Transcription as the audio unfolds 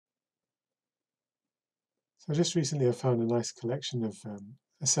So just recently I found a nice collection of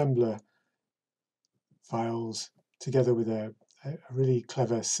assembler files together with a really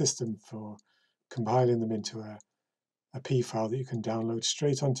clever system for compiling them into a P file that you can download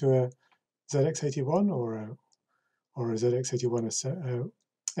straight onto a ZX81 or a ZX81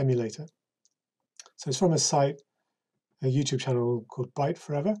 emulator. So it's from a site, a YouTube channel called Byte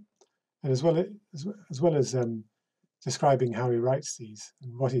Forever, and as well as describing how he writes these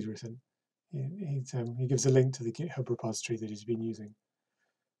and what he's written, he gives a link to the GitHub repository that he's been using.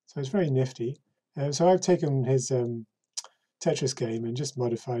 So it's very nifty. So I've taken his Tetris game and just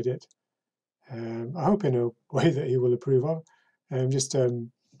modified it. I hope in a way that he will approve of. Just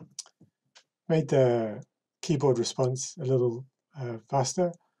made the keyboard response a little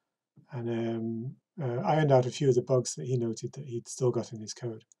faster, and ironed out a few of the bugs that he noted that he'd still got in his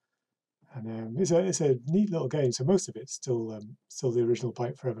code. And it's a neat little game. So most of it's still the original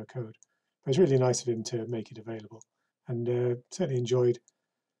Byte Forever code, but it's really nice of him to make it available. And certainly enjoyed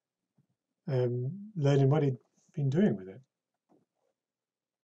learning what he'd been doing with it.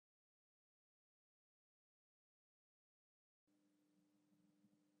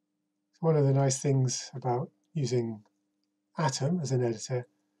 One of the nice things about using Atom as an editor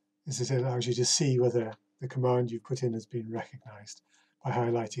is that it allows you to see whether the command you've put in has been recognized by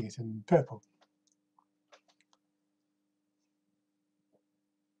highlighting it in purple.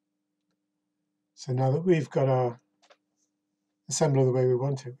 So now that we've got our assembler the way we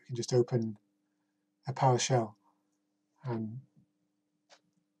want it, we can just open a PowerShell and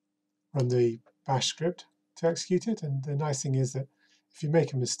run the bash script to execute it. And the nice thing is that if you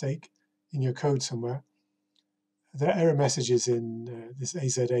make a mistake in your code somewhere, the error messages in this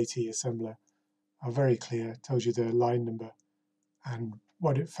AZ80 assembler are very clear. It tells you the line number and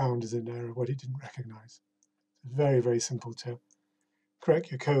what it found as an error, what it didn't recognize. It's very, very simple to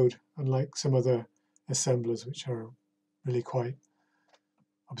correct your code, unlike some other assemblers which are really quite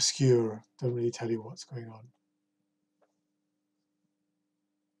obscure, don't really tell you what's going on.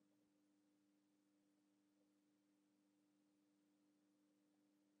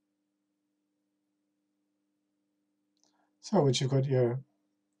 So once you've got your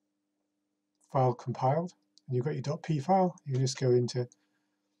file compiled and you've got your .p file, you can just go into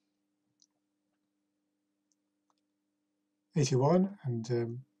 81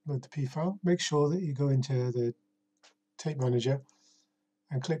 and load the P file. Make sure that you go into the tape manager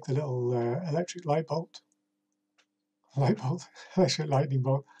and click the little electric lightning bolt,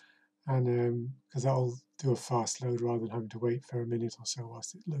 and because that'll do a fast load rather than having to wait for a minute or so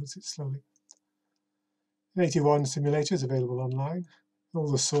whilst it loads it slowly. An 81 simulator is available online. All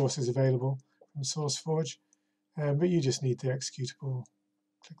the source is available from SourceForge, but you just need the executable.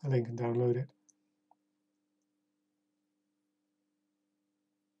 Click the link and download it.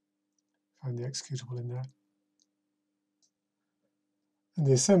 Find the executable in there. And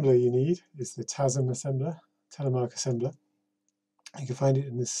the assembler you need is the TASM assembler, telemark assembler. You can find it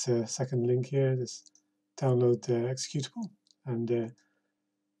in this second link here, this download the executable, and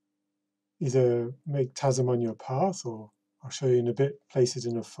either make TASM on your path, or I'll show you in a bit, place it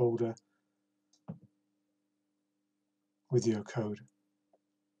in a folder with your code.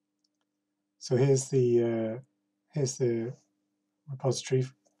 So here's the repository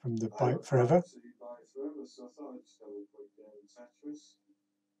from the Byte Forever.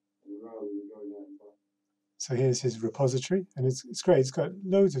 So here's his repository, and it's great. It's got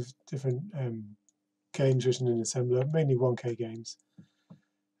loads of different games written in assembler, mainly 1K games.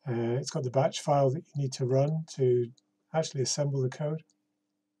 It's got the batch file that you need to run to actually assemble the code.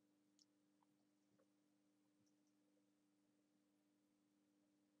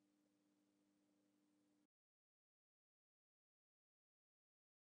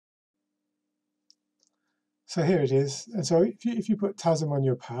 So here it is. And so if you put TASM on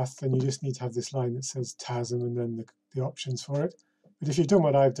your path, then you just need to have this line that says TASM and then the options for it. But if you've done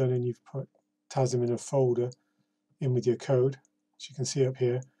what I've done and you've put TASM in a folder in with your code, which you can see up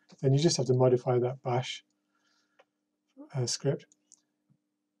here, then you just have to modify that bash script.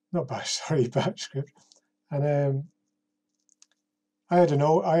 Not bash, sorry, batch script. And I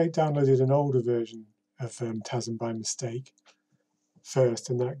downloaded an older version of TASM by mistake first,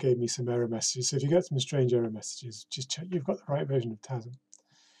 and that gave me some error messages. So if you get some strange error messages, just check you've got the right version of TASM.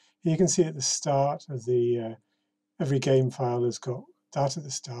 You can see at the start of the every game file has got that at the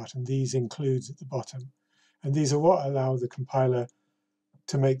start, and these includes at the bottom. And these are what allow the compiler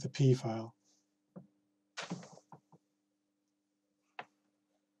to make the P file.